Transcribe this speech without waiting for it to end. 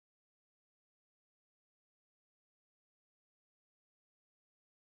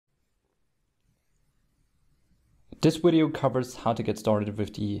This video covers how to get started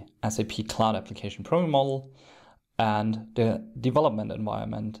with the SAP Cloud Application Programming Model and the development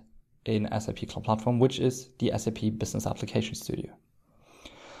environment in SAP Cloud Platform, which is the SAP Business Application Studio.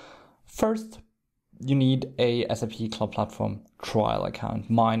 First, you need a SAP Cloud Platform trial account.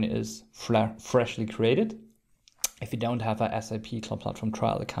 Mine is freshly created. If you don't have a SAP Cloud Platform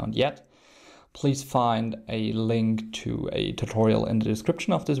trial account yet, please find a link to a tutorial in the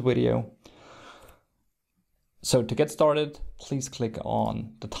description of this video. So to get started, please click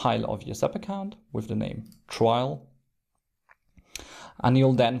on the title of your SAP account with the name Trial. And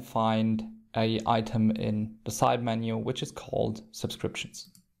you'll then find an item in the side menu, which is called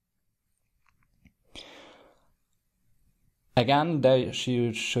Subscriptions. Again, there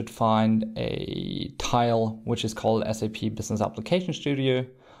you should find a tile which is called SAP Business Application Studio,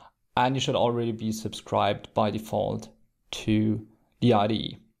 and you should already be subscribed by default to the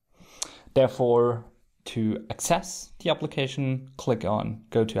IDE. Therefore, to access the application, click on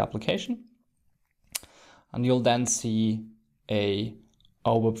Go to Application, and you'll then see an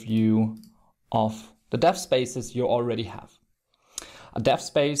overview of the dev spaces you already have. A dev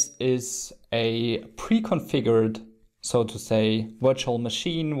space is a pre-configured, so to say, virtual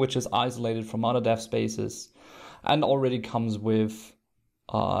machine which is isolated from other dev spaces and already comes with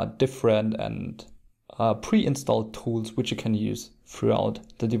different and pre-installed tools which you can use throughout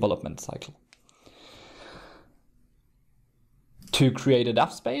the development cycle. To create a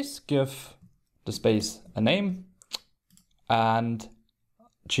dev space, give the space a name and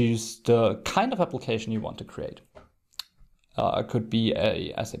choose the kind of application you want to create. It could be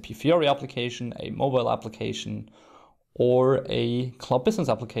a SAP Fiori application, a mobile application, or a cloud business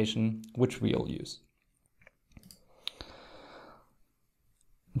application, which we'll use.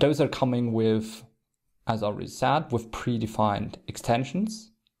 Those are coming with, as I already said, with predefined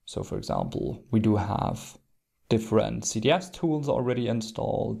extensions. So for example, we do have different CDS tools already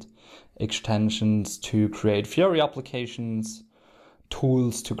installed, extensions to create Fiori applications,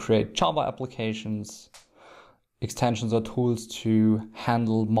 tools to create Java applications, extensions or tools to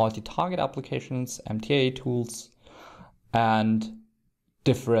handle multi-target applications, MTA tools, and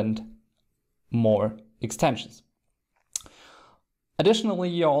different more extensions. Additionally,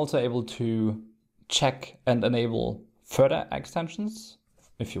 you're also able to check and enable further extensions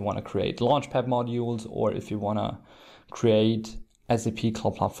if you want to create Launchpad modules or if you want to create SAP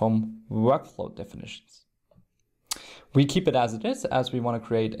Cloud Platform workflow definitions. We keep it as it is, as we want to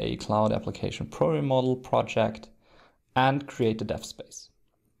create a Cloud Application Programming Model project and create the dev space.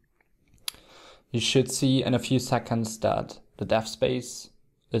 You should see in a few seconds that the dev space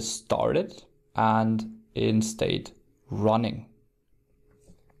is started and in state running.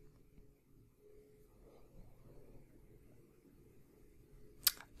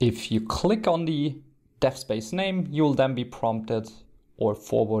 If you click on the dev space name, you will then be prompted or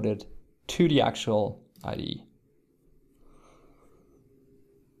forwarded to the actual IDE.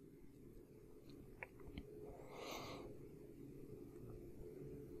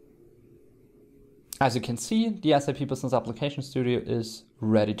 As you can see, the SAP Business Application Studio is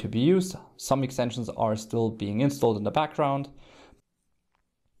ready to be used. Some extensions are still being installed in the background.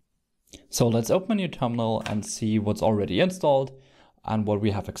 So let's open a new terminal and see what's already installed and what we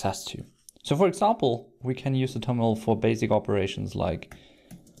have access to. So for example, we can use the terminal for basic operations like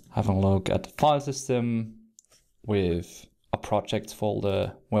having a look at the file system with a projects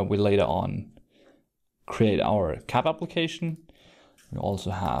folder where we later on create our CAP application. We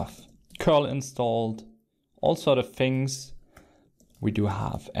also have curl installed, all sort of things. We do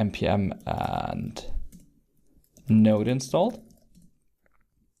have npm and Node installed.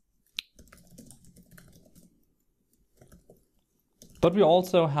 But we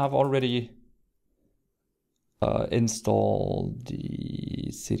also have already installed the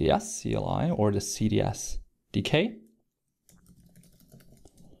CDS CLI or the CDS DK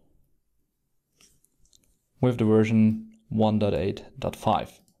with the version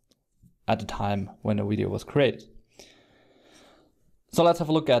 1.8.5 at the time when the video was created. So let's have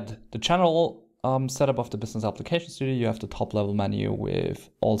a look at the general setup of the Business Application Studio. You have the top level menu with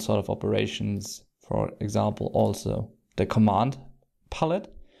all sort of operations, for example, also the command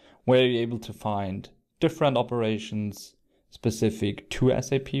palette, where you're able to find different operations specific to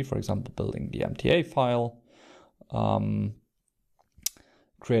SAP, for example, building the MTA file,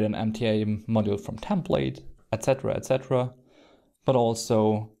 create an MTA module from template, etc., but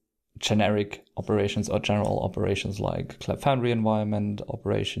also generic operations or general operations like Cloud Foundry environment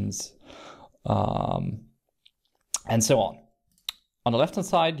operations, and so on. On the left-hand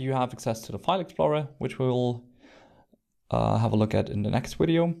side, you have access to the File Explorer, which we'll have a look at in the next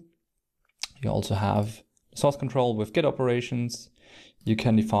video. You also have source control with Git operations. You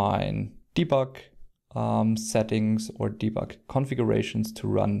can define debug settings or debug configurations to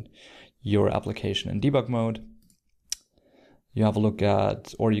run your application in debug mode. You have a look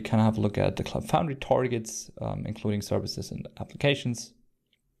at, or you can have a look at the Cloud Foundry targets, including services and applications,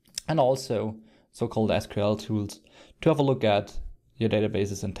 and also so-called SQL tools to have a look at your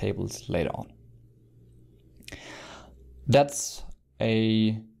databases and tables later on. That's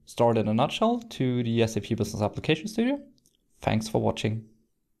a start in a nutshell to the SAP Business Application Studio. Thanks for watching.